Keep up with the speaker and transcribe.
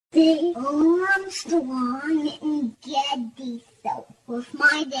The Armstrong and Getty Show with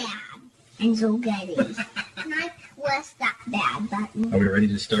my dad, Enzo Getty. Not press that bad button. Are we ready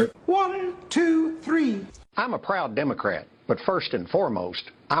to start? 1, 2, 3. I'm a proud Democrat, but first and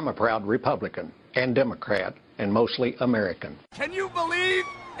foremost, I'm a proud Republican and Democrat and mostly American. Can you believe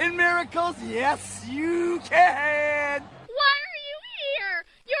in miracles? Yes, you can. Why are you here?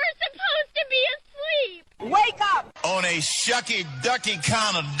 You're supposed to be asleep. Wake up! On a shucky-ducky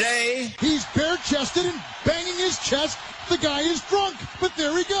kind of day. He's bare-chested and banging his chest. The guy is drunk, but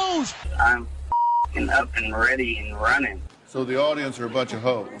there he goes. I'm up and ready and running. So the audience are a bunch of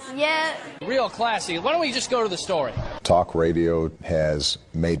hoes. Yeah. Real classy. Why don't we just go to the story? Talk radio has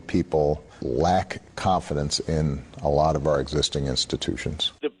made people lack confidence in a lot of our existing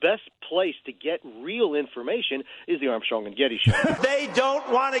institutions. The best place to get real information is the Armstrong and Getty Show. They don't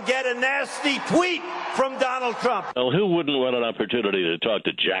want to get a nasty tweet from Donald Trump. Well, who wouldn't want an opportunity to talk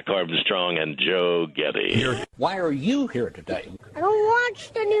to Jack Armstrong and Joe Getty? Why are you here today? I don't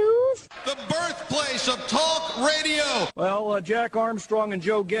watch the news. The birthplace of talk radio. Well, Jack Armstrong and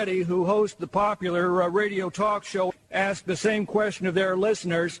Joe Getty, who host the popular radio talk show, asked the same question of their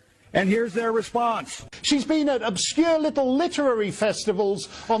listeners. And here's their response. She's been at obscure little literary festivals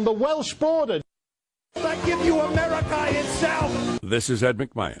on the Welsh border. That give you America itself. This is Ed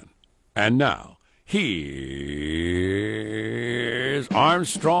McMahon. And now, here's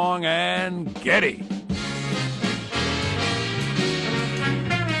Armstrong and Getty.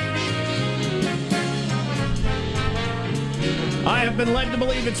 I have been led to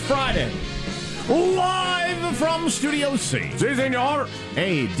believe it's Friday. Live from Studio C. Si, senor.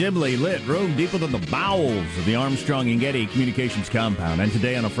 A dimly lit room deep within the bowels of the Armstrong and Getty Communications compound. And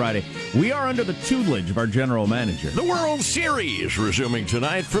today on a Friday, we are under the tutelage of our general manager. The World Series resuming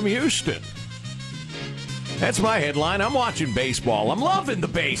tonight from Houston. That's my headline. I'm watching baseball. I'm loving the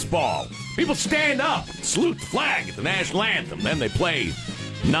baseball. People stand up, salute the flag at the national anthem. Then they play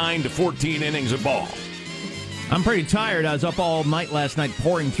 9 to 14 innings of ball. I'm pretty tired. I was up all night last night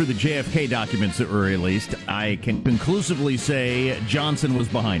pouring through the JFK documents that were released. I can conclusively say Johnson was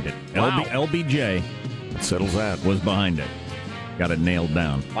behind it. Wow. LBJ settles that. Was behind it. Got it nailed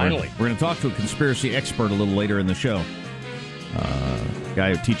down. Finally. We're going to talk to a conspiracy expert a little later in the show.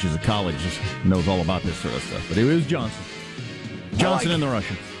 Guy who teaches at college just knows all about this sort of stuff. But it was Johnson. Johnson and the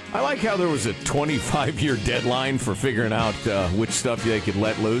Russians. I like how there was a 25-year deadline for figuring out which stuff they could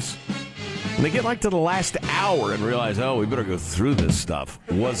let loose. And they get like to the last hour and realize, oh, we better go through this stuff.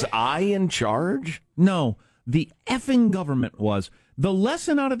 Was I in charge? No, the effing government was. The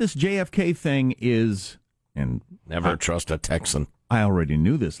lesson out of this JFK thing is, and never trust a Texan. I already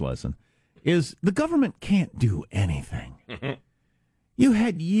knew this lesson, is the government can't do anything. You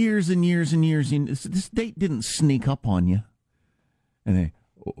had years and years and years. This date didn't sneak up on you. And they,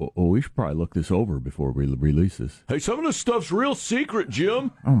 we should probably look this over before we release this. Hey, some of this stuff's real secret,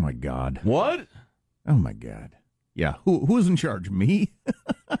 Jim. Oh, my God. What? Oh, my God. Yeah, who's in charge? Me?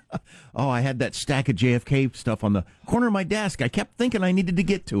 Oh, I had that stack of JFK stuff on the corner of my desk. I kept thinking I needed to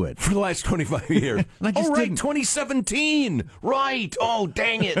get to it. For the last 25 years. And I just didn't. 2017. Right. Oh,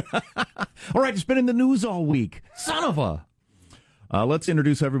 dang it. All right, it's been in the news all week. Son of a... let's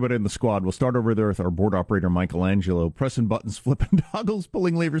introduce everybody in the squad. We'll start over there with our board operator, Michelangelo, pressing buttons, flipping toggles,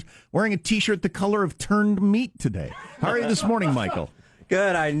 pulling levers, wearing a T-shirt the color of turned meat today. How are you this morning, Michael?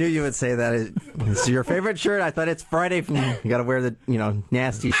 Good. I knew you would say that. It's your favorite shirt. I thought it's Friday. You got to wear the,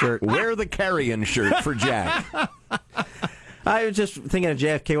 nasty shirt. Wear the carrion shirt for Jack. I was just thinking of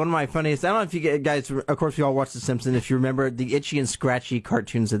JFK. One of my funniest. I don't know if you guys, of course, we all watched The Simpsons. If you remember the itchy and scratchy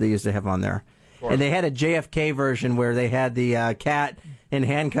cartoons that they used to have on there. And they had a JFK version where they had the cat in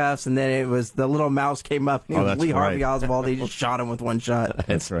handcuffs, and then it was the little mouse came up. And that's Lee Harvey right. Oswald. They just shot him with one shot.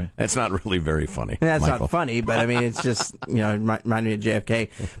 That's right. That's not really very funny. That's Michael. not funny, but I mean, it's just remind me of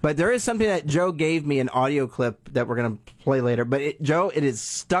JFK. But there is something that Joe gave me, an audio clip that we're going to play later. But Joe, it is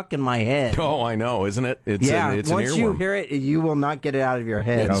stuck in my head. Oh, I know, isn't it? It's once an you hear it, you will not get it out of your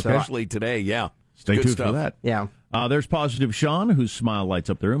head. Yeah, especially today. Yeah. Stay Good tuned stuff. for that. Yeah. There's Positive Sean, whose smile lights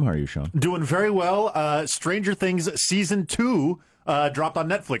up the room. How are you, Sean? Doing very well. Stranger Things Season 2 dropped on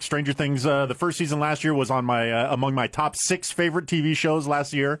Netflix. Stranger Things, the first season last year was on my among my top 6 favorite TV shows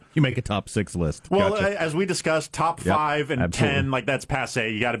last year. You make a top 6 list. Well, Gotcha. as we discussed, top 5 and absolutely. 10, like that's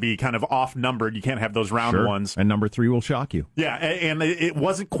passe. You got to be kind of off-numbered. You can't have those round ones. And number 3 will shock you. Yeah, and it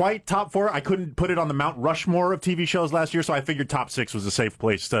wasn't quite top 4. I couldn't put it on the Mount Rushmore of TV shows last year, so I figured top 6 was a safe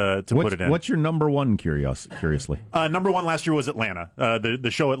place to put it in. What's your number 1, curiously? Number 1 last year was Atlanta.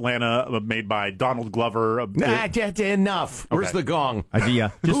 The show Atlanta, made by Donald Glover. Enough. Okay. Where's the Gong.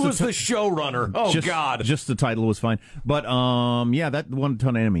 Who was the showrunner? Oh, God. Just the title was fine. But, that 1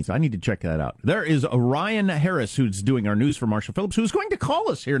 Ton of Enemies. I need to check that out. There is Ryan Harris, who's doing our news for Marshall Phillips, who's going to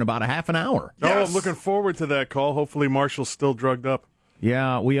call us here in about a half an hour. Yes. Oh, I'm looking forward to that call. Hopefully Marshall's still drugged up.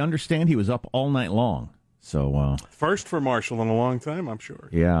 Yeah, we understand he was up all night long. So first for Marshall in a long time, I'm sure.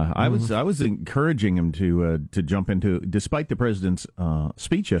 Yeah, I was encouraging him to jump into, despite the president's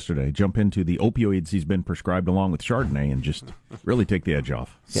speech yesterday, jump into the opioids he's been prescribed along with Chardonnay and just really take the edge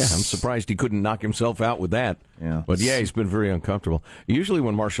off. Yeah, I'm surprised he couldn't knock himself out with that. Yeah, but he's been very uncomfortable. Usually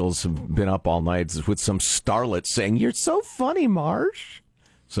when Marshall's been up all night, it's with some starlet saying, "You're so funny, Marsh."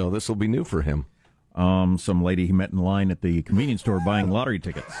 So this will be new for him. Some lady he met in line at the convenience store buying lottery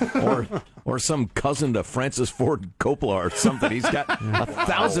tickets. Or some cousin to Francis Ford Coppola or something. He's got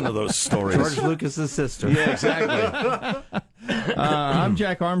 1,000 of those stories. George Lucas's sister. Yeah, exactly. I'm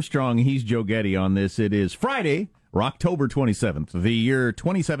Jack Armstrong. He's Joe Getty on this. It is Friday, October 27th, the year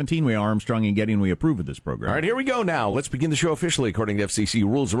 2017. We are Armstrong and Getty, and we approve of this program. All right, here we go now. Let's begin the show officially according to FCC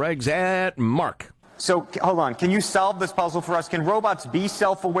rules and regs at Mark. So, hold on. Can you solve this puzzle for us? Can robots be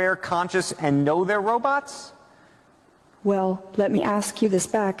self-aware, conscious, and know they're robots? Well, let me ask you this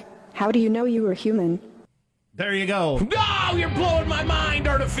back. How do you know you were human? There you go. No, you're blowing my mind,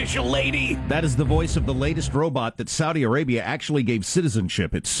 artificial lady. That is the voice of the latest robot that Saudi Arabia actually gave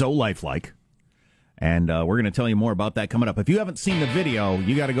citizenship. It's so lifelike. And we're going to tell you more about that coming up. If you haven't seen the video,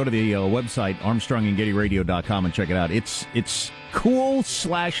 you got to go to the website, ArmstrongandGettyRadio.com, and check it out. It's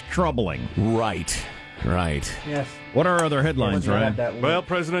cool/troubling. Right. Yes. What are our other headlines, Ryan? Well,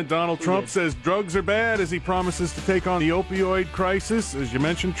 President Donald Trump says drugs are bad as he promises to take on the opioid crisis. As you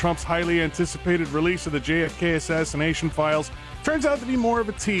mentioned, Trump's highly anticipated release of the JFK assassination files turns out to be more of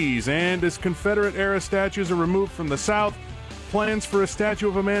a tease. And as Confederate-era statues are removed from the South, plans for a statue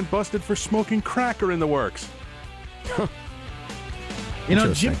of a man busted for smoking crack are in the works. You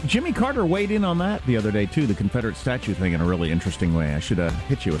know, Jimmy Carter weighed in on that the other day, too, the Confederate statue thing in a really interesting way. I should have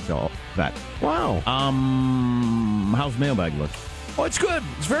hit you with all that. Wow. How's mailbag look? Oh, it's good.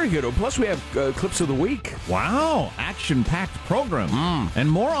 It's very good. Plus, we have clips of the week. Wow. Action-packed program. And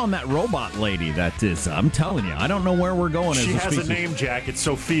more on that robot lady that is, I'm telling you, I don't know where we're going as a species. She has a name, Jack. It's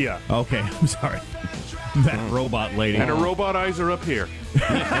Sophia. Okay, I'm sorry. That robot lady. And her robot eyes are up here.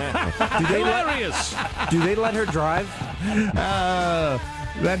 Hilarious. Do they let her drive?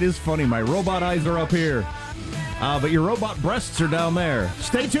 That is funny. My robot eyes are up here. But your robot breasts are down there.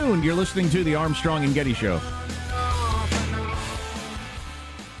 Stay tuned. You're listening to the Armstrong and Getty Show.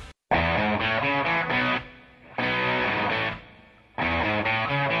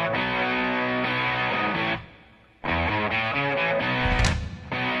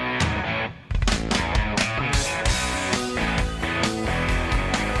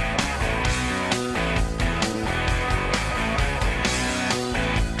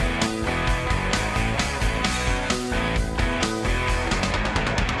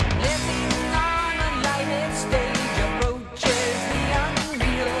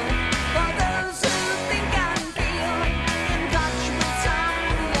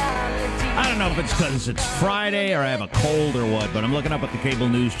 It's Friday or I have a cold or what, but I'm looking up at the cable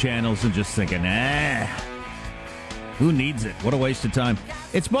news channels and just thinking, who needs it? What a waste of time.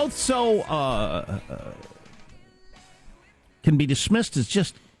 It's both so, can be dismissed as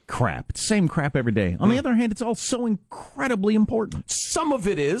just crap. It's the same crap every day. On the other hand, it's all so incredibly important. Some of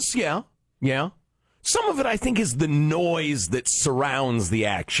it is, yeah. Some of it, I think, is the noise that surrounds the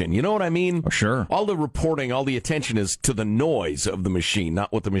action. You know what I mean? Oh, sure. All the reporting, all the attention is to the noise of the machine,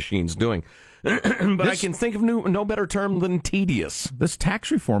 not what the machine's doing. But I can think of no better term than tedious. This tax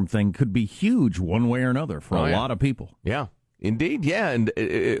reform thing could be huge one way or another for a lot of people. Yeah, indeed. Yeah, and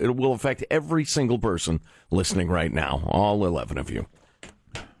it will affect every single person listening right now, all 11 of you.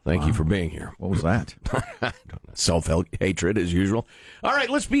 Thank you for being here. What was that? Self-hatred, as usual. All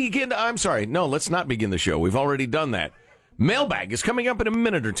right, let's begin. I'm sorry. No, let's not begin the show. We've already done that. Mailbag is coming up in a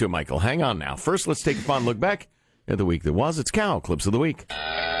minute or two, Michael. Hang on now. First, let's take a fun look back at the week that was. It's Cow Clips of the Week.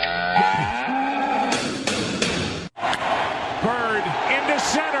 Bird into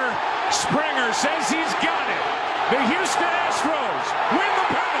center. Springer says he's got it. The Houston Astros win the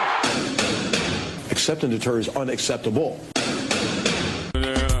pennant. Accept and deter is unacceptable.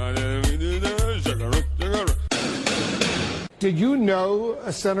 Did you know,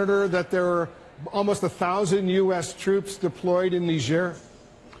 Senator, that there are almost 1,000 U.S. troops deployed in Niger?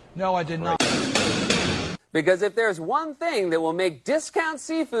 No, I did not. Because if there's one thing that will make discount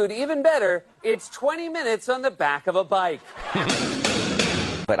seafood even better, it's 20 minutes on the back of a bike.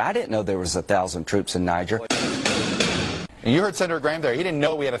 But I didn't know there was 1,000 troops in Niger. And you heard Senator Graham there. He didn't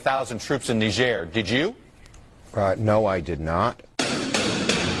know we had 1,000 troops in Niger. Did you? No, I did not.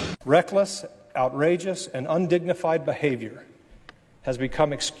 Reckless, outrageous, and undignified behavior has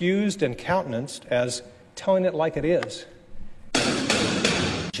become excused and countenanced as telling it like it is.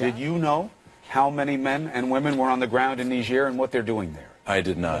 Did you know how many men and women were on the ground in Niger and what they're doing there? I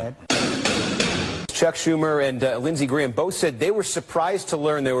did not. Chuck Schumer and Lindsey Graham both said they were surprised to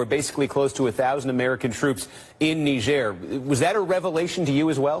learn there were basically close to 1,000 American troops in Niger. Was that a revelation to you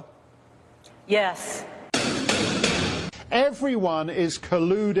as well? Yes. Everyone is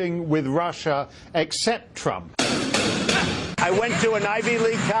colluding with Russia except Trump. I went to an Ivy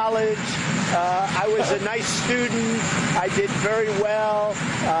League college. I was a nice student. I did very well.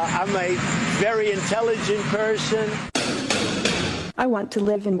 I'm a very intelligent person. I want to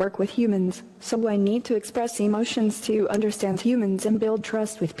live and work with humans, so I need to express emotions to understand humans and build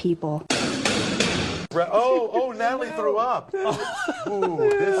trust with people. Oh, Natalie threw up. Ooh,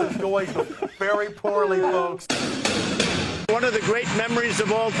 this is going very poorly, folks. One of the great memories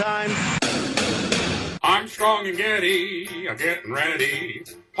of all time. Armstrong and Getty are getting ready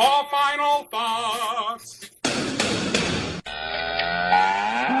for final thoughts.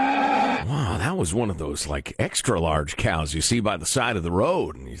 Wow, that was one of those, like, extra-large cows you see by the side of the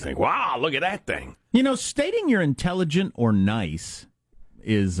road, and you think, wow, look at that thing. You know, stating you're intelligent or nice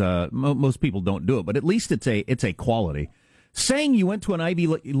is, most people don't do it, but at least it's a quality. Saying you went to an Ivy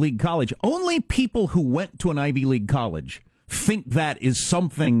League college, only people who went to an Ivy League college think that is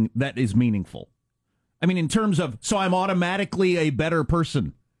something that is meaningful. I mean, in terms of, so I'm automatically a better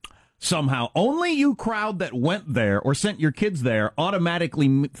person. Somehow, only you crowd that went there or sent your kids there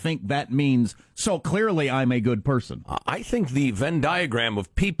automatically think that means, so clearly I'm a good person. I think the Venn diagram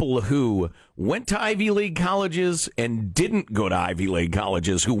of people who went to Ivy League colleges and didn't go to Ivy League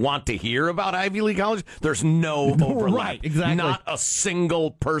colleges who want to hear about Ivy League college, there's no overlap. Right, exactly. Not a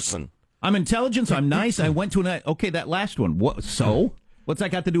single person. I'm intelligent, so I'm nice, I went to an, okay, that last one, what, so? What's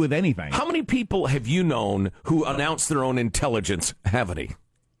that got to do with anything? How many people have you known who announce their own intelligence? Have any?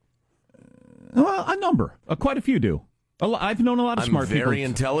 Well, a number. Quite a few do. I've known a lot of smart people. Very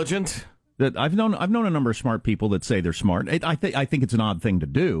intelligent. That I've known a number of smart people that say they're smart. I think it's an odd thing to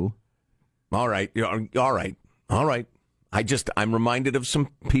do. All right. I'm reminded of some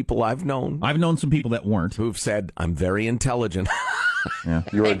people I've known. I've known some people that weren't. Who've said, I'm very intelligent. Yeah.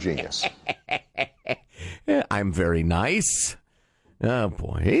 You're a genius. I'm very nice. Oh,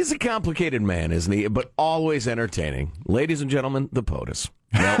 boy. He's a complicated man, isn't he? But always entertaining. Ladies and gentlemen, the POTUS.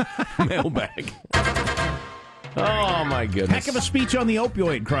 Mailbag. Oh, my goodness. Heck of a speech on the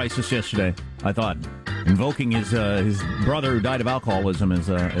opioid crisis yesterday, I thought. Invoking his brother who died of alcoholism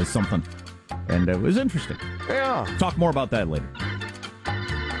as something. And it was interesting. Yeah. Talk more about that later.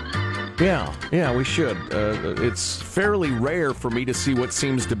 Yeah, we should. It's fairly rare for me to see what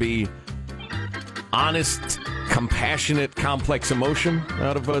seems to be honest, compassionate, complex emotion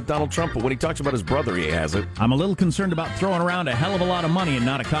out of Donald Trump, but when he talks about his brother, he has it. I'm a little concerned about throwing around a hell of a lot of money and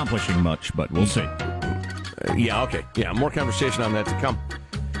not accomplishing much, but we'll see. Okay. Yeah, more conversation on that to come.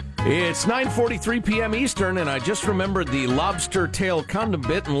 It's 9:43 p.m. Eastern, and I just remembered the lobster tail condom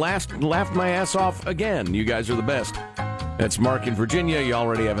bit and laughed my ass off again. You guys are the best. That's Mark in Virginia. You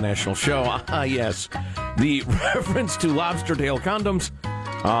already have a national show. Yes. The reference to lobster tail condoms.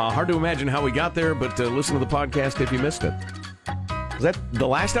 Hard to imagine how we got there, but listen to the podcast if you missed it. Was that the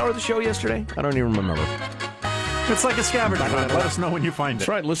last hour of the show yesterday? I don't even remember. It's like a scavenger hunt. Let us know when you find it. That's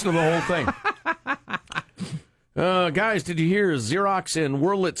right. Listen to the whole thing. Guys, did you hear Xerox and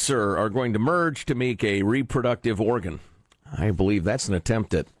Wurlitzer are going to merge to make a reproductive organ? I believe that's an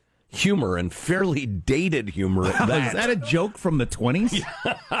attempt at humor and fairly dated humor at that. Is that a joke from the 20s? Yeah,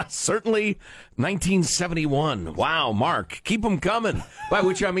 certainly 1971. Wow, Mark, keep them coming. By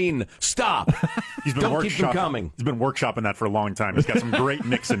which I mean, stop. Don't keep them coming. He's been workshopping that for a long time. He's got some great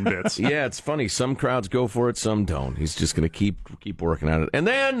Nixon bits. Yeah, it's funny. Some crowds go for it, some don't. He's just going to keep working on it. And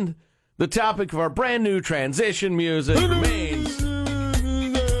then the topic of our brand new transition music remains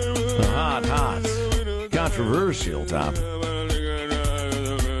the hot, controversial topic.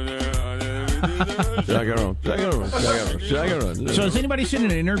 So has anybody seen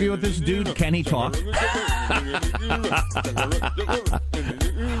an interview with this dude? Can he talk?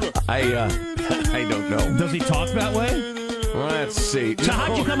 I don't know. Does he talk that way? Let's see. So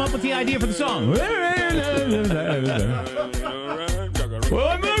how'd you come up with the idea for the song? Well,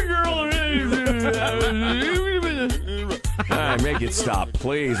 I'm a girl. All right, make it stop.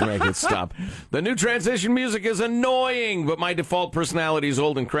 Please make it stop. The new transition music is annoying, but my default personality is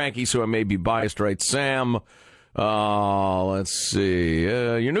old and cranky, so I may be biased, right, Sam? Let's see.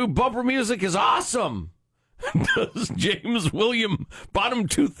 Your new bumper music is awesome. Does James William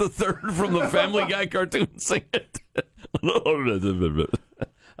Bottomtooth III from the Family Guy cartoon sing it?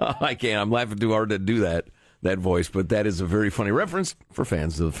 I can't. I'm laughing too hard to do that voice, but that is a very funny reference for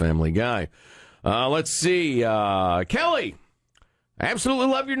fans of the Family Guy. Let's see. Kelly, I absolutely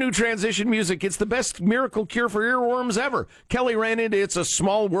love your new transition music. It's the best miracle cure for earworms ever. Kelly ran into It's a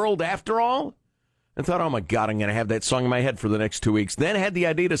Small World After All and thought, oh, my God, I'm going to have that song in my head for the next 2 weeks. Then had the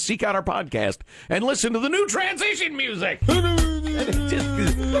idea to seek out our podcast and listen to the new transition music. And it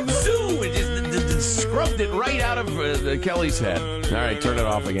just scrubbed it right out of Kelly's head. All right, turn it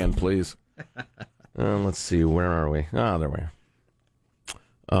off again, please. Let's see, where are we? Oh, there we are.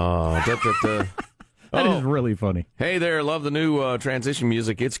 That is really funny. Hey there, love the new transition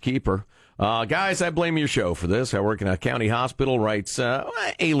music. It's Keeper. Guys, I blame your show for this. I work in a county hospital, writes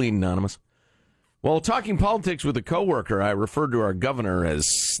Alien Anonymous. While talking politics with a coworker, I referred to our governor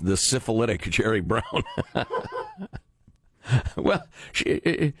as the syphilitic Jerry Brown. Well,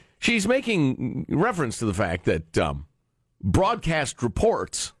 she's making reference to the fact that broadcast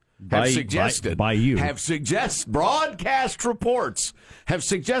reports broadcast reports have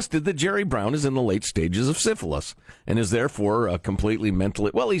suggested that Jerry Brown is in the late stages of syphilis and is therefore completely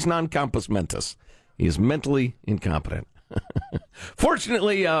mentally, well, he's non-compos mentis. He is mentally incompetent.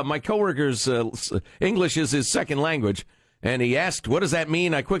 Fortunately, my coworker's English is his second language, and he asked, what does that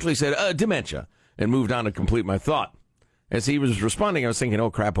mean? I quickly said, dementia, and moved on to complete my thought. As he was responding, I was thinking, oh,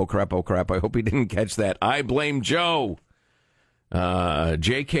 crap. I hope he didn't catch that. I blame Joe.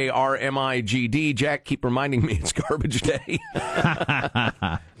 JKRMIGD. Jack, keep reminding me it's garbage day.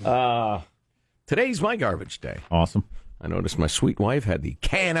 Today's my garbage day. Awesome. I noticed my sweet wife had the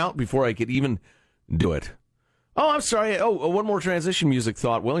can out before I could even do it. Oh, I'm sorry. Oh, one more transition music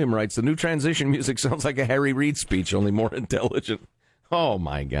thought. William writes, the new transition music sounds like a Harry Reid speech, only more intelligent. Oh,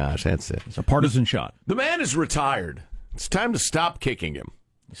 my gosh, that's it. It's a partisan shot. The man is retired. It's time to stop kicking him.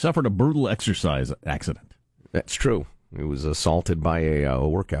 He suffered a brutal exercise accident. That's true. He was assaulted by a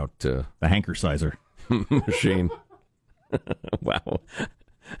workout... the hankerciser. machine. Wow.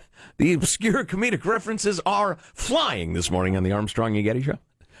 The obscure comedic references are flying this morning on the Armstrong and Getty Show.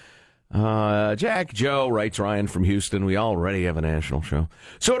 Jack, Joe, writes Ryan from Houston. We already have a national show.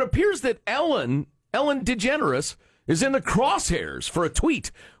 So it appears that Ellen DeGeneres is in the crosshairs for a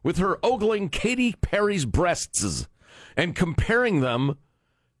tweet with her ogling Katy Perry's breasts and comparing them.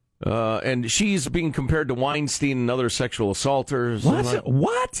 And she's being compared to Weinstein and other sexual assaulters.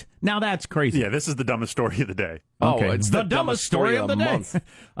 What? Now that's crazy. Yeah, this is the dumbest story of the day. Okay. Oh, it's the dumbest story of the day.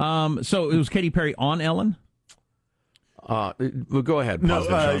 So it was Katy Perry on Ellen? Well, go ahead. No,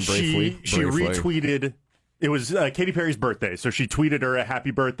 she retweeted. It was Katy Perry's birthday, so she tweeted her a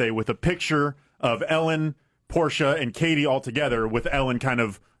happy birthday with a picture of Ellen, Portia, and Katy all together, with Ellen kind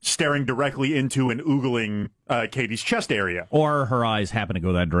of staring directly into and oogling Katy's chest area. Or her eyes happen to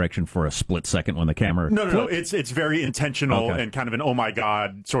go that direction for a split second when the camera... No. It's very intentional and kind of an oh my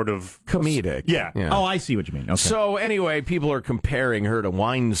God sort of... comedic. Yeah. Oh, I see what you mean. Okay. So anyway, people are comparing her to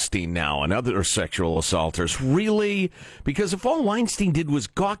Weinstein now and other sexual assaulters. Really? Because if all Weinstein did was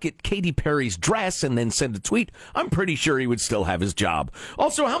gawk at Katy Perry's dress and then send a tweet, I'm pretty sure he would still have his job.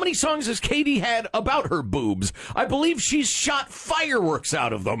 Also, how many songs has Katy had about her boobs? I believe she's shot fireworks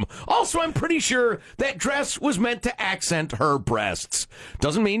out of them. Also, I'm pretty sure that dress was meant to accent her breasts.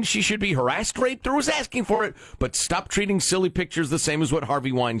 Doesn't mean she should be harassed, raped, or was asking for it, but stop treating silly pictures the same as what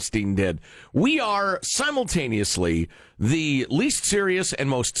Harvey Weinstein did. We are simultaneously the least serious and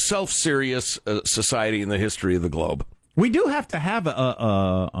most self-serious society in the history of the globe. We do have to have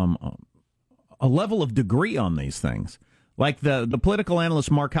a level of degree on these things. Like the political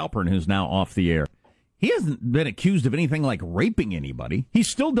analyst Mark Halperin, who's now off the air. He hasn't been accused of anything like raping anybody. He's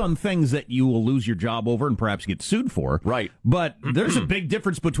still done things that you will lose your job over and perhaps get sued for. Right. But there's a big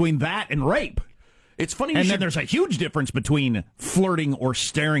difference between that and rape. It's funny. And then there's a huge difference between flirting or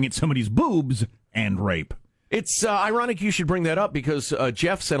staring at somebody's boobs and rape. It's ironic you should bring that up because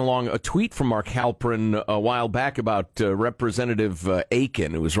Jeff sent along a tweet from Mark Halperin a while back about Representative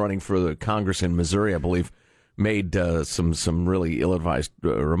Aiken, who was running for the Congress in Missouri, I believe, made some really ill-advised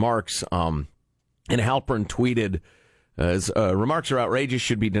remarks. And Halperin tweeted, remarks are outrageous,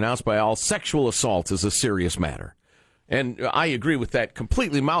 should be denounced by all. Sexual assault is a serious matter. And I agree with that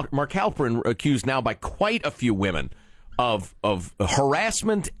completely. Mark Halperin accused now by quite a few women of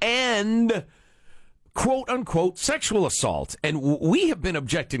harassment and quote-unquote sexual assault. And we have been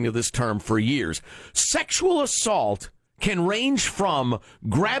objecting to this term for years. Sexual assault can range from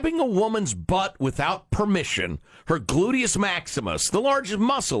grabbing a woman's butt without permission, her gluteus maximus, the largest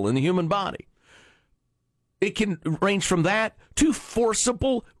muscle in the human body. It can range from that to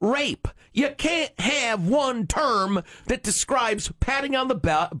forcible rape. You can't have one term that describes patting on the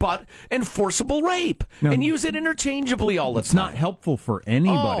butt and forcible rape and use it interchangeably all the time. It's not helpful for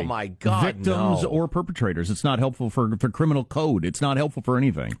anybody. Oh, my God, Victims no. or perpetrators. It's not helpful for criminal code. It's not helpful for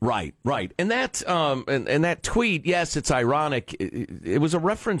anything. Right. And that and that tweet, yes, it's ironic. It was a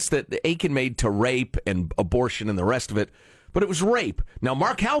reference that Aiken made to rape and abortion and the rest of it, but it was rape. Now,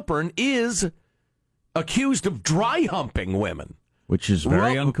 Mark Halpern is accused of dry humping women. Which is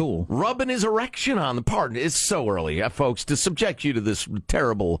very uncool. Rubbing his erection on the pardon. It's so early, folks, to subject you to this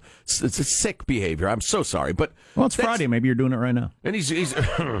terrible, it's a sick behavior. I'm so sorry, but well, it's Friday. Maybe you're doing it right now. And he's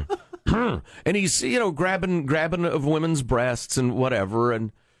and he's grabbing of women's breasts and whatever,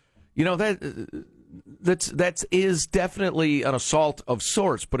 and that is definitely an assault of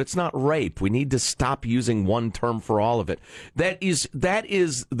sorts, but it's not rape. We need to stop using one term for all of it. That is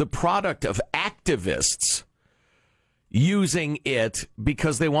the product of activists using it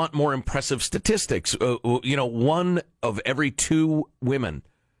because they want more impressive statistics. One of every 2 women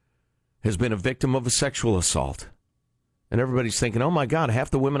has been a victim of a sexual assault. And everybody's thinking, oh, my God,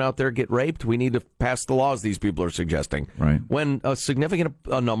 half the women out there get raped. We need to pass the laws these people are suggesting. Right. When a significant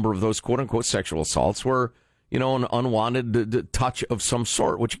number of those quote-unquote sexual assaults were, an unwanted touch of some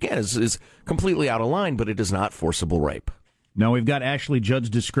sort, which, again, is completely out of line, but it is not forcible rape. Now, we've got Ashley Judd's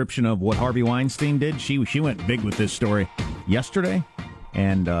description of what Harvey Weinstein did. She went big with this story yesterday.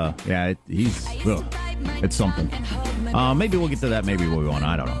 And, it's something. Maybe we'll get to that. Maybe we won't.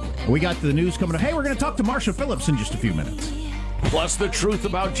 I don't know. We got the news coming up. Hey, we're going to talk to Marsha Phillips in just a few minutes. Plus the truth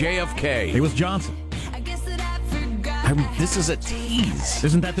about JFK. It was Johnson. This is a tease.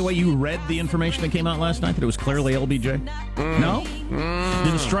 Isn't that the way you read the information that came out last night, that it was clearly LBJ? No?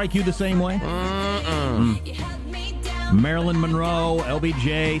 Didn't strike you the same way? Marilyn Monroe,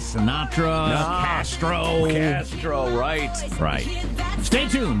 LBJ, Sinatra, Castro, right. Stay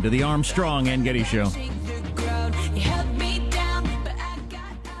tuned to the Armstrong and Getty Show.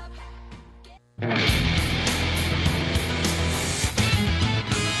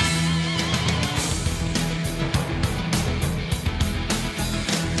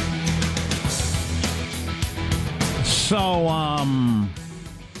 So,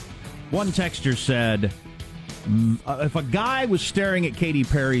 one texter said, if a guy was staring at Katy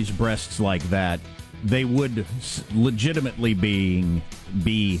Perry's breasts like that, they would legitimately be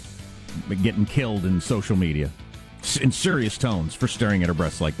getting killed in social media in serious tones for staring at her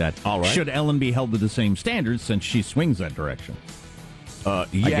breasts like that. All right. Should Ellen be held to the same standards since she swings that direction? Yes.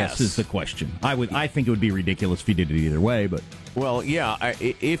 I guess is the question. I think it would be ridiculous if he did it either way, but... Well, yeah,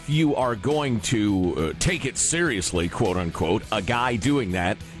 if you are going to take it seriously, quote unquote, a guy doing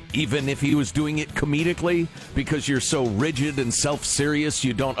that, even if he was doing it comedically, because you're so rigid and self-serious,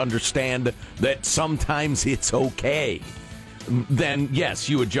 you don't understand that sometimes it's okay, then yes,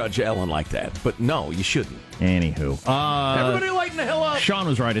 you would judge Ellen like that. But no, you shouldn't. Anywho. Everybody lighten the hell up. Sean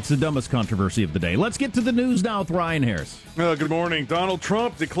was right. It's the dumbest controversy of the day. Let's get to the news now with Ryan Harris. Good morning. Donald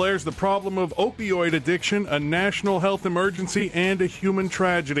Trump declares the problem of opioid addiction a national health emergency and a human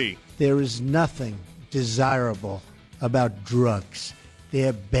tragedy. There is nothing desirable about drugs.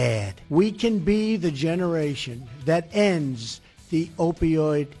 They're bad. We can be the generation that ends the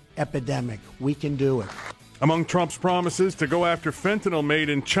opioid epidemic. We can do it. Among Trump's promises to go after fentanyl made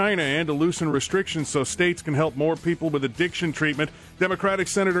in China and to loosen restrictions so states can help more people with addiction treatment, Democratic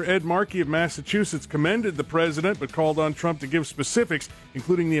Senator Ed Markey of Massachusetts commended the president but called on Trump to give specifics,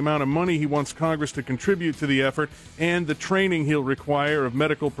 including the amount of money he wants Congress to contribute to the effort and the training he'll require of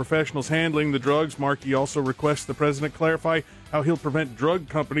medical professionals handling the drugs. Markey also requests the president clarify how he'll prevent drug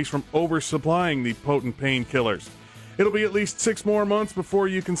companies from oversupplying the potent painkillers. It'll be at least 6 more months before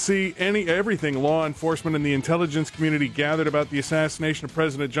you can see everything law enforcement and the intelligence community gathered about the assassination of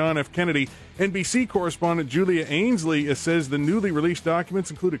President John F. Kennedy. NBC correspondent Julia Ainsley says the newly released documents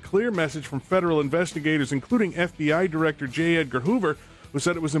include a clear message from federal investigators, including FBI Director J. Edgar Hoover, who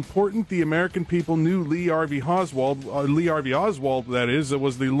said it was important the American people knew Lee Harvey Oswald, that is,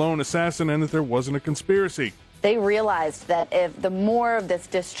 was the lone assassin and that there wasn't a conspiracy. They realized that if the more of this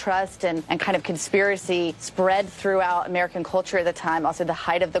distrust and kind of conspiracy spread throughout American culture at the time, also the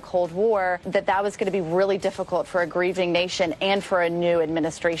height of the Cold War, that was going to be really difficult for a grieving nation and for a new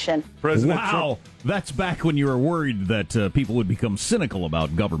administration. Wow, that's back when you were worried that people would become cynical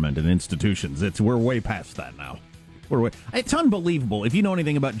about government and institutions. We're way past that now. It's unbelievable, if you know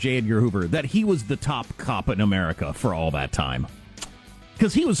anything about J. Edgar Hoover, that he was the top cop in America for all that time.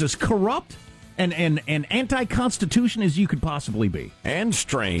 Because he was as corrupt and anti-constitution as you could possibly be. And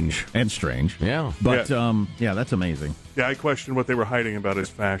strange. Yeah. But, that's amazing. Yeah, I question what they were hiding about his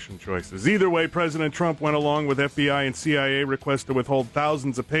fashion choices. Either way, President Trump went along with FBI and CIA requests to withhold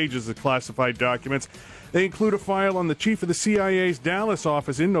thousands of pages of classified documents. They include a file on the chief of the CIA's Dallas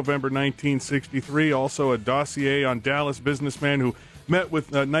office in November 1963, also a dossier on Dallas businessman who met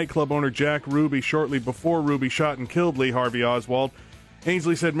with nightclub owner Jack Ruby shortly before Ruby shot and killed Lee Harvey Oswald.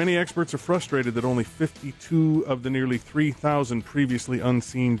 Ainsley said many experts are frustrated that only 52 of the nearly 3,000 previously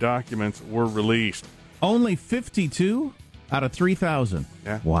unseen documents were released. Only 52 out of 3,000?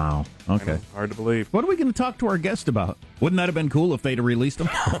 Yeah. Wow. Okay. Hard to believe. What are we going to talk to our guest about? Wouldn't that have been cool if they'd have released them?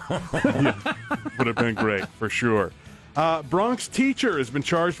 Would have been great, for sure. Bronx teacher has been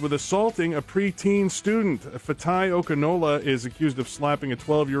charged with assaulting a preteen student. Fatai Okanola is accused of slapping a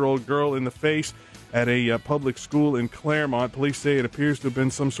 12-year-old girl in the face at a public school in Claremont. Police say it appears to have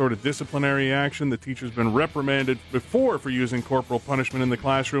been some sort of disciplinary action. The teacher's been reprimanded before for using corporal punishment in the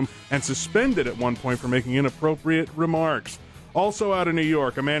classroom and suspended at one point for making inappropriate remarks. Also out of New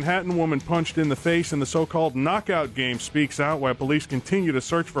York, a Manhattan woman punched in the face in the so-called knockout game speaks out while police continue to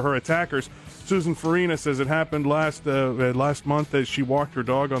search for her attackers. Susan Farina says it happened last month as she walked her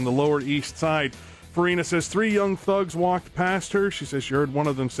dog on the Lower East Side. Farina says 3 young thugs walked past her. She says she heard one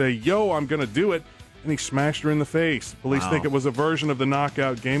of them say, "Yo, I'm going to do it," and he smashed her in the face. Police think it was a version of the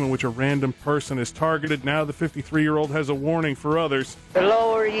knockout game in which a random person is targeted. Now the 53-year-old has a warning for others. The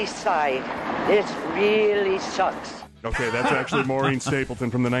Lower East Side. This really sucks. Okay, that's actually Maureen Stapleton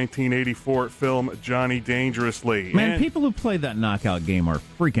from the 1984 film Johnny Dangerously. Man, people who play that knockout game are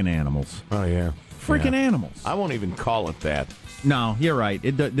freaking animals. Oh, yeah. Freaking animals. I won't even call it that. No, you're right.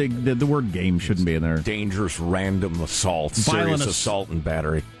 The word game shouldn't be in there. Dangerous random assault. Serious assault and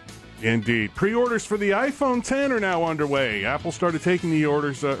battery. Indeed. Pre-orders for the iPhone X are now underway. Apple started taking the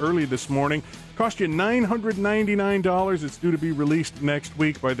orders early this morning. Cost you $999. It's due to be released next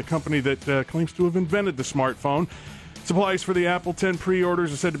week by the company that claims to have invented the smartphone. Supplies for the Apple X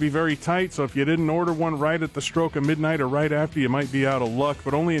pre-orders are said to be very tight, so if you didn't order one right at the stroke of midnight or right after, you might be out of luck,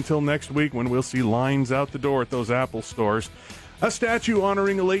 but only until next week when we'll see lines out the door at those Apple stores. A statue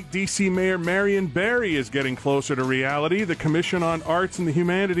honoring the late D.C. Mayor Marion Barry is getting closer to reality. The Commission on Arts and the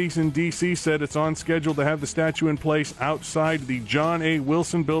Humanities in D.C. said it's on schedule to have the statue in place outside the John A.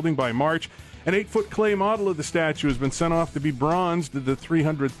 Wilson building by March. An 8-foot clay model of the statue has been sent off to be bronzed. The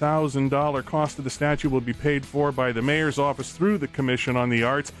 $300,000 cost of the statue will be paid for by the mayor's office through the Commission on the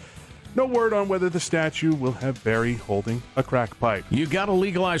Arts. No word on whether the statue will have Barry holding a crack pipe. You got to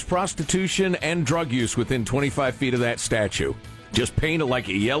legalize prostitution and drug use within 25 feet of that statue. Just paint it like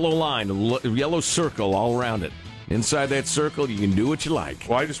a yellow line, a yellow circle all around it. Inside that circle, you can do what you like.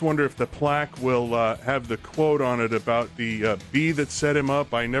 Well, I just wonder if the plaque will have the quote on it about the bee that set him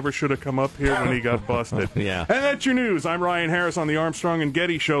up. I never should have come up here when he got busted. Yeah. And that's your news. I'm Ryan Harris on the Armstrong and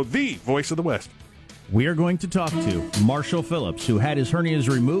Getty Show, the voice of the West. We are going to talk to Marshall Phillips, who had his hernias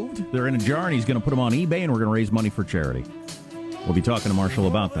removed. They're in a jar, and he's going to put them on eBay, and we're going to raise money for charity. We'll be talking to Marshall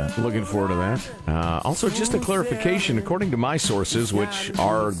about that. Looking forward to that. Also, just a clarification, according to my sources, which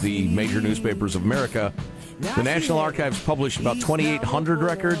are the major newspapers of America, the National Archives published about 2,800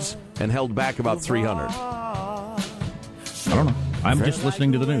 records and held back about 300. I don't know. I'm just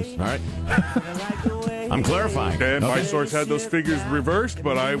listening to the news. All right. I'm clarifying. And my source had those figures reversed,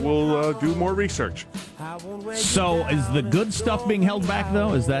 but I will do more research. So is the good stuff being held back,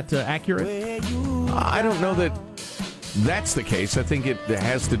 though? Is that accurate? I don't know that that's the case. I think it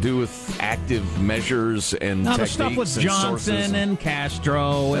has to do with active measures and techniques. The stuff with Johnson and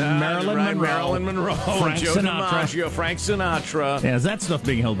Castro and Marilyn Monroe, Frank Joe Sinatra. Frank Sinatra. Yeah, is that stuff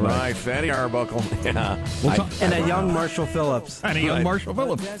being held back? Right, Fatty Arbuckle. Yeah. And a young Marshall Phillips. And a young Marshall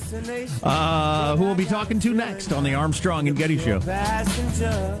Phillips. Who we'll be talking to next on the Armstrong and Getty Show.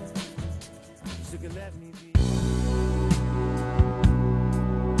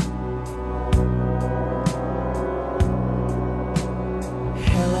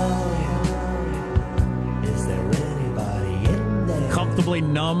 Comfortably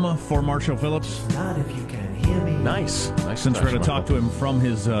numb for Marshall Phillips. Not if you can hear me. Nice. Since we're going to talk to him from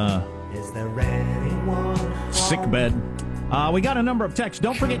his sick bed. We got a number of texts.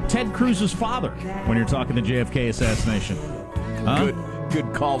 Don't forget Ted Cruz's father when you're talking the JFK assassination.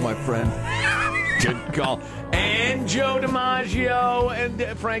 Good call, my friend. Good call. And Joe DiMaggio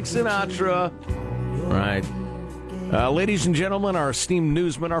and Frank Sinatra. Right. Ladies and gentlemen, our esteemed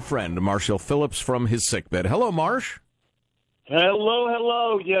newsman, our friend, Marshall Phillips from his sickbed. Hello, Marsh.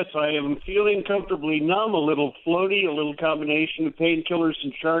 Hello. Yes, I am feeling comfortably numb, a little floaty, a little combination of painkillers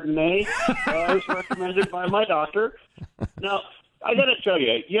and Chardonnay, as recommended by my doctor. Now, I got to tell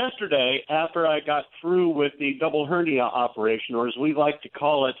you, yesterday, after I got through with the double hernia operation, or as we like to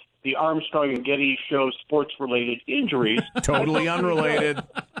call it, the Armstrong and Getty Show sports-related injuries. Totally unrelated.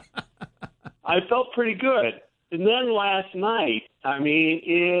 I felt pretty good. And then last night, I mean,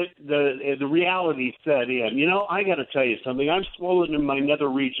 the reality set in. You know, I got to tell you something. I'm swollen in my nether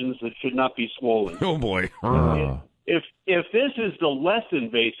regions that should not be swollen. Oh, boy. If this is the less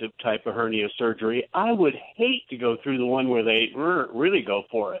invasive type of hernia surgery, I would hate to go through the one where they really go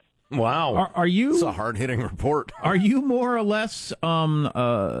for it. Wow. Are you? It's a hard-hitting report. Are you more or less going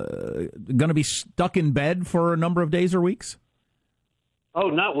to be stuck in bed for a number of days or weeks? Oh,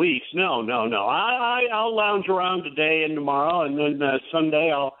 not weeks. No. I'll lounge around today and tomorrow, and then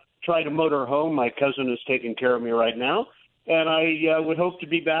Sunday I'll try to motor home. My cousin is taking care of me right now, and I would hope to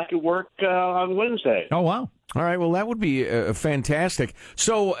be back at work on Wednesday. Oh, wow. All right, well, that would be fantastic.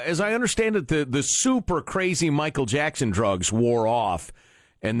 So, as I understand it, the super crazy Michael Jackson drugs wore off,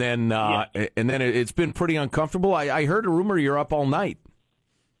 and then it's been pretty uncomfortable. I heard a rumor you're up all night.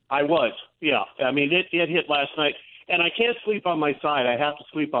 I was, yeah. I mean, it hit last night, and I can't sleep on my side. I have to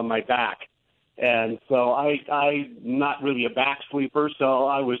sleep on my back, and so I'm not really a back sleeper, so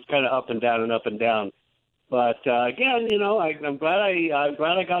I was kind of up and down and up and down. But again, you know, I'm glad I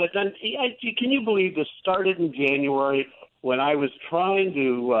got it done. Can you believe this started in January when I was trying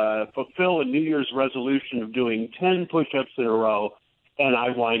to fulfill a New Year's resolution of doing 10 push-ups in a row, and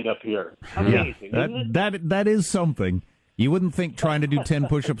I wind up here. Amazing, isn't it? That is something. You wouldn't think trying to do 10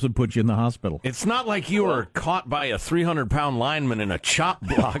 push-ups would put you in the hospital. It's not like you were caught by a 300-pound lineman in a chop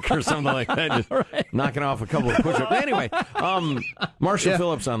block or something like that, just knocking off a couple of push-ups. Anyway, Marshall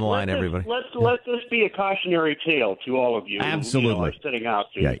Phillips on the line, everybody. Let this be a cautionary tale to all of you. Absolutely. Who are sitting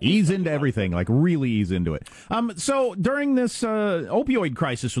out to. Yeah, ease into everything, like really ease into it. So during this opioid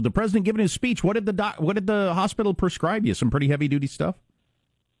crisis, with the president giving his speech, what did the hospital prescribe you? Some pretty heavy-duty stuff?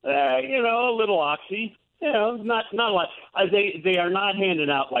 You know, a little oxy. You know, not a lot. They are not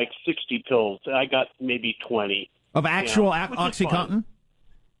handing out like 60 pills. I got maybe 20 of actual OxyContin.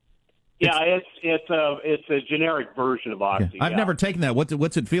 Yeah, it's a generic version of Oxy. I've never taken that.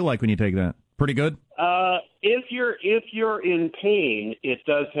 What's it feel like when you take that? Pretty good. If you're in pain, it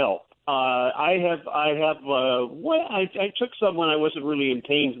does help. I took some when I wasn't really in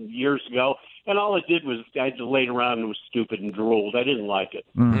pain years ago. And all it did was I just laid around and was stupid and drooled. I didn't like it.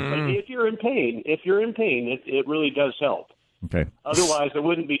 Mm-hmm. But if you're in pain, it really does help. Okay. Otherwise, I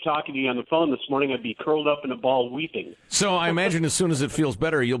wouldn't be talking to you on the phone this morning. I'd be curled up in a ball weeping. So I imagine as soon as it feels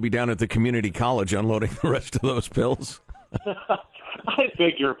better, you'll be down at the community college unloading the rest of those pills. I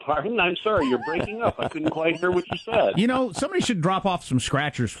beg your pardon. I'm sorry. You're breaking up. I couldn't quite hear what you said. You know, somebody should drop off some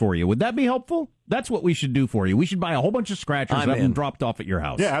scratchers for you. Would that be helpful? That's what we should do for you. We should buy a whole bunch of scratchers and have them dropped off at your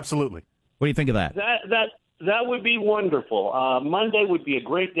house. Yeah, absolutely. What do you think of that? That would be wonderful. Monday would be a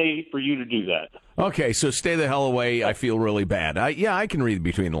great day for you to do that. Okay, so stay the hell away. I feel really bad. I can read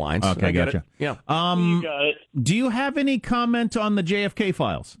between the lines. Okay, I get gotcha. it. Yeah. You got it. Do you have any comment on the JFK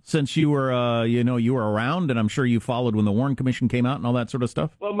files? Since you were, you were around, and I'm sure you followed when the Warren Commission came out and all that sort of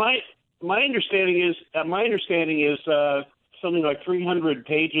stuff. Well, my understanding is something like 300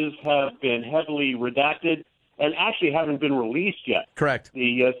 pages have been heavily redacted and actually haven't been released yet. Correct.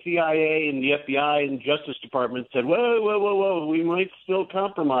 The CIA and the FBI and Justice Department said, whoa, we might still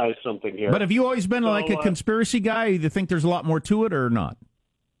compromise something here. But have you always been like a conspiracy guy? Do you think there's a lot more to it or not?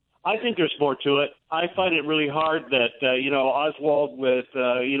 I think there's more to it. I find it really hard that, Oswald with,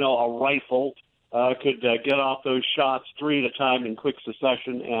 a rifle could get off those shots 3 at a time in quick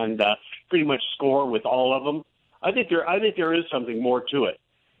succession and pretty much score with all of them. I think there is something more to it.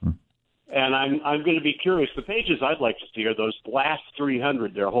 And I'm going to be curious. The pages I'd like to see are those last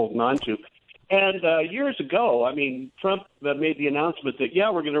 300 they're holding on to. And years ago, I mean, Trump made the announcement that,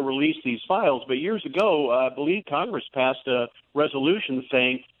 we're going to release these files. But years ago, I believe Congress passed a resolution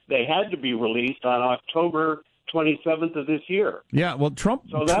saying they had to be released on October 27th of this year. Yeah, well, Trump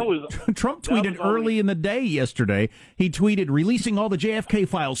tweeted early in the day yesterday. He tweeted, releasing all the JFK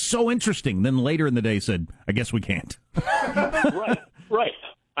files, so interesting. Then later in the day said, I guess we can't. Right.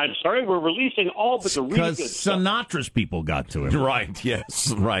 I'm sorry, we're releasing all but the really good stuff. Because Sinatra's people got to him. Right,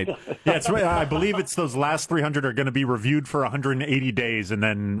 yes, right. Yeah, it's right. I believe it's those last 300 are going to be reviewed for 180 days and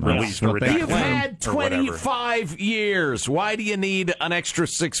then released. You've had 25 years. Why do you need an extra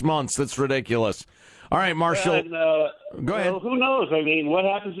 6 months? That's ridiculous. All right, Marshall. Go ahead. Well, who knows? I mean, what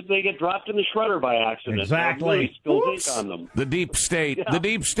happens if they get dropped in the shredder by accident? Exactly. Spill ink on them. The deep state. Yeah. The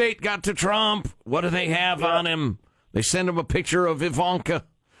deep state got to Trump. What do they have on him? They send him a picture of Ivanka.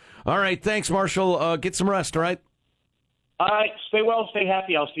 All right, thanks, Marshall. Get some rest, all right? All right, stay well, stay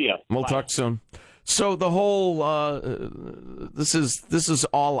happy. I'll see you. We'll talk soon. So the whole this is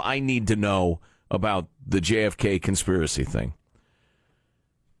all I need to know about the JFK conspiracy thing.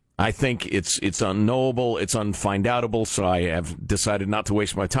 I think it's unknowable, it's unfindoutable, so I have decided not to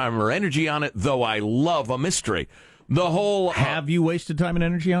waste my time or energy on it, though I love a mystery. The whole... have you wasted time and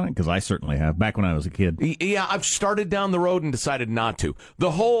energy on it? Because I certainly have, back when I was a kid. Yeah, I've started down the road and decided not to.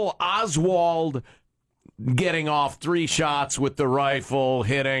 The whole Oswald getting off 3 shots with the rifle,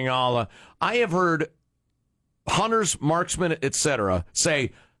 hitting all... I have heard hunters, marksmen, etc.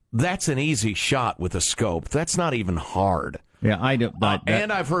 say, that's an easy shot with a scope. That's not even hard. Yeah, I do.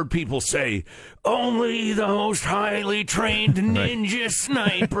 And I've heard people say, only the most highly trained ninja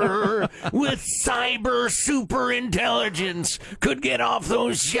sniper with cyber super intelligence could get off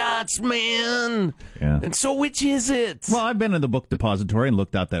those shots, man. Yeah. And so which is it? Well, I've been in the book depository and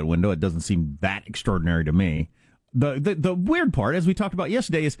looked out that window. It doesn't seem that extraordinary to me. The weird part, as we talked about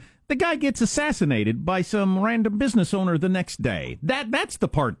yesterday, is the guy gets assassinated by some random business owner the next day. That's the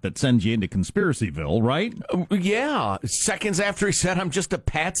part that sends you into Conspiracyville, right? Yeah. Seconds after he said, I'm just a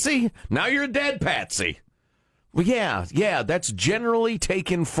patsy, now you're a dead patsy. Well, yeah, that's generally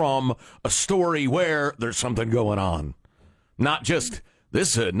taken from a story where there's something going on. Not just,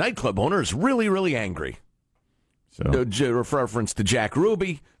 this nightclub owner is really, really angry. So, reference to Jack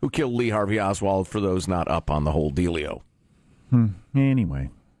Ruby, who killed Lee Harvey Oswald, for those not up on the whole dealio. Anyway.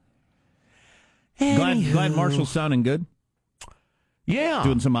 Glad Marshall's sounding good. Yeah.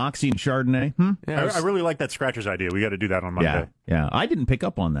 Doing some Oxy and Chardonnay. Yeah, I really like that Scratchers idea. We got to do that on Monday. Yeah. I didn't pick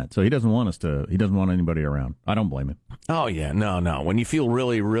up on that, so he doesn't want anybody around. I don't blame him. Oh, yeah. No. When you feel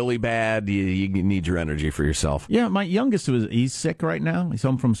really, really bad, you need your energy for yourself. Yeah, my youngest, he's sick right now. He's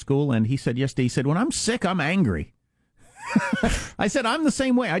home from school, and he said yesterday, when I'm sick, I'm angry. I said, I'm the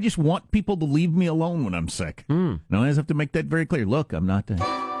same way. I just want people to leave me alone when I'm sick. And I always have to make that very clear. Look, I'm not...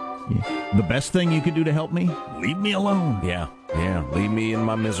 the best thing you could do to help me, leave me alone. Yeah, leave me in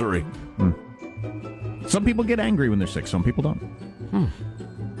my misery. Some people get angry when they're sick. Some people don't.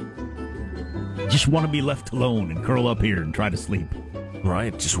 Just want to be left alone and curl up here and try to sleep.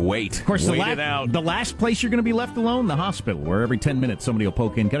 Right, just wait. Of course, wait it out. The last place you're going to be left alone, the hospital, where every 10 minutes somebody will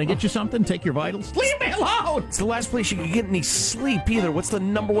poke in. Can I get you something? Take your vitals? Leave me alone! It's the last place you can get any sleep either. What's the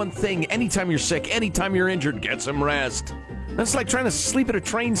number one thing? Anytime you're sick, anytime you're injured, get some rest. That's like trying to sleep at a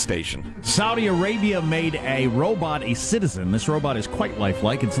train station. Saudi Arabia made a robot a citizen. This robot is quite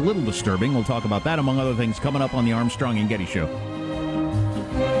lifelike. It's a little disturbing. We'll talk about that, among other things, coming up on the Armstrong and Getty Show.